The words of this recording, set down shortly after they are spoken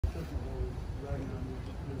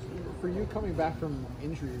for you coming back from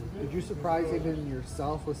injury, did you surprise even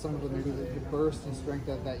yourself with some of the burst and strength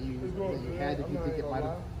that you had? Did you think it might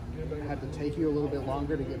have had to take you a little bit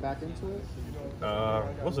longer to get back into it?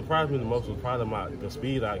 What surprised me the most was probably the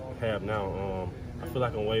speed I have now. I feel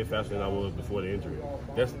like I'm way faster than I was before the injury.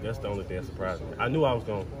 That's the only thing that surprised me. I knew I was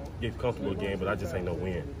going to get comfortable again, but I just ain't no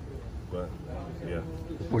win. But, yeah.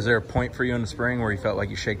 Was there a point for you in the spring where you felt like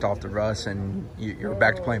you shaked off the rust and you were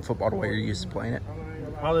back to playing football the way you're used to playing it?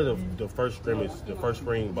 Probably the first scrimmage, the first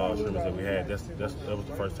spring ball scrimmage that we had, that was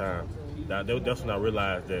the first time. That's when I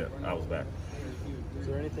realized that I was back. Is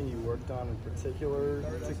there anything you worked on in particular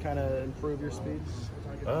to kind of improve your speed?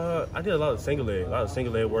 I did a lot of single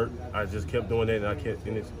leg work. I just kept doing it,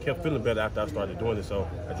 and it kept feeling better after I started doing it. So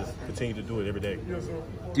I just continued to do it every day.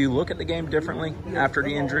 Do you look at the game differently after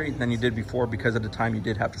the injury than you did before because of the time you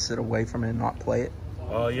did have to sit away from it and not play it?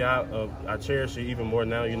 Yeah, I cherish it even more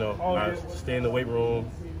now. You know, I stay in the weight room,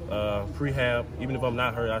 prehab. Even if I'm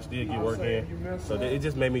not hurt, I still get work in. So it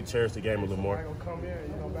just made me cherish the game a little more.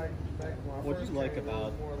 What do you like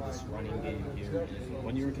about this running game here?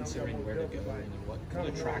 When you were considering where to go, what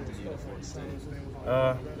attracted you to Florida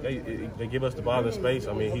State? They give us the ball in space.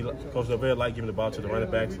 I mean, Coach Lovell likes giving the ball to the running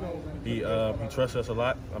backs. He trusts us a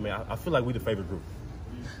lot. I mean, I feel like we're the favorite group.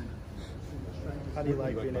 How do you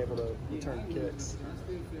like being able to return kicks?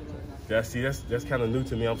 That's kind of new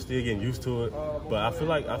to me. I'm still getting used to it, but I feel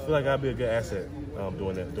like I'd be a good asset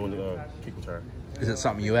doing the kick return. Is it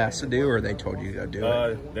something you asked to do, or they told you to do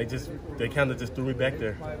it? They kind of just threw me back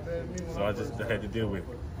there, so I just had to deal with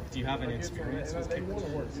it. Do you have any experience with kick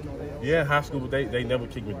returns? Yeah, high school, but they never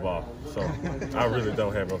kicked me the ball, so I really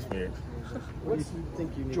don't have no experience. What do you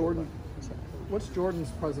think you need? What's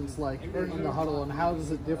Jordan's presence like in the huddle, and how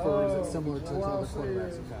does it differ, or is it similar to other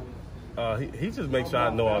quarterbacks you've had? He just makes sure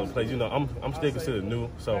I know all the plays. You know, I'm still considered new,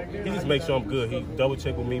 so he just makes sure I'm good. He double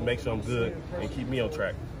check with me, make sure I'm good, and keep me on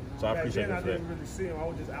track. So I appreciate him for that.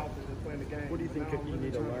 What do you think you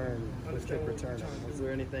need to learn with kick return? Is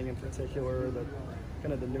there anything in particular that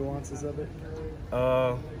kind of the nuances of it?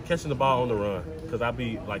 Catching the ball on the run, because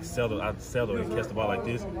I settle and catch the ball like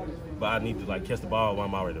this, but I need to catch the ball while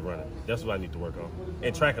I'm already running. That's what I need to work on,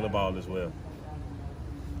 and tracking the ball as well.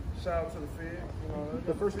 Shout out to the Fed.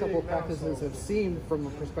 The first couple of practices have seemed, from a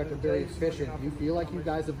perspective, very efficient. Do you feel like you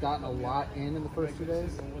guys have gotten a lot in the first 2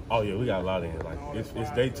 days? Oh yeah, we got a lot in. Like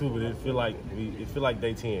it's day 2, but it feel like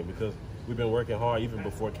day 10 because we've been working hard even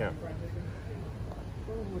before camp.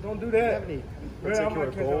 Well, don't do that. Do you have any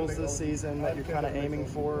particular goals this season that you're kind of aiming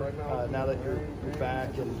for now that you're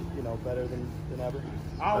back and better than ever?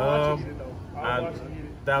 I'll watch it though.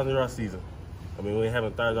 1,000-yard season. I mean, we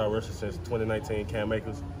haven't 1,000-yard rushers since 2019 Cam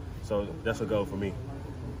Akers, so that's a goal for me.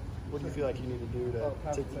 What do you feel like you need to do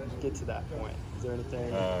to get to that point? Is there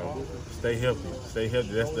anything? Stay healthy. Stay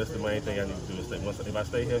healthy. That's the main thing I need to do. If I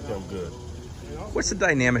stay healthy, I'm good. What's the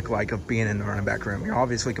dynamic like of being in the running back room? You're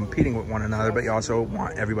obviously competing with one another, but you also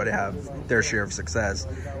want everybody to have their share of success.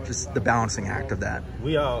 Just the balancing act of that.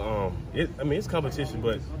 We all, it's competition,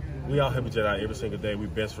 but we all help each other out every single day. We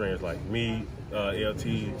best friends, like me,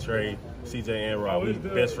 LT, Trey, CJ, and Rob. We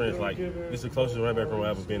best friends. Like, it's the closest running back room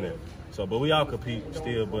I've ever been in. So, but we all compete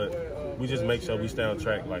still, but we just make sure we stay on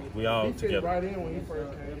track. Like, we all together. Right in when he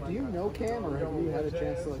first came. Do you know Cam, or have you had a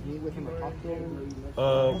chance to meet with him or talk to him?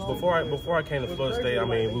 Before I came to Florida State, I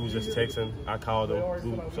mean, we was just texting. I called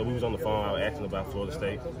him, so we was on the phone. I was asking about Florida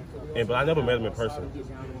State, but I never met him in person. Did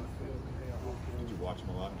you watch him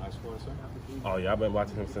a lot in high school, I assume? Oh yeah, I've been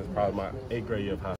watching him since probably my 8th grade year of high school.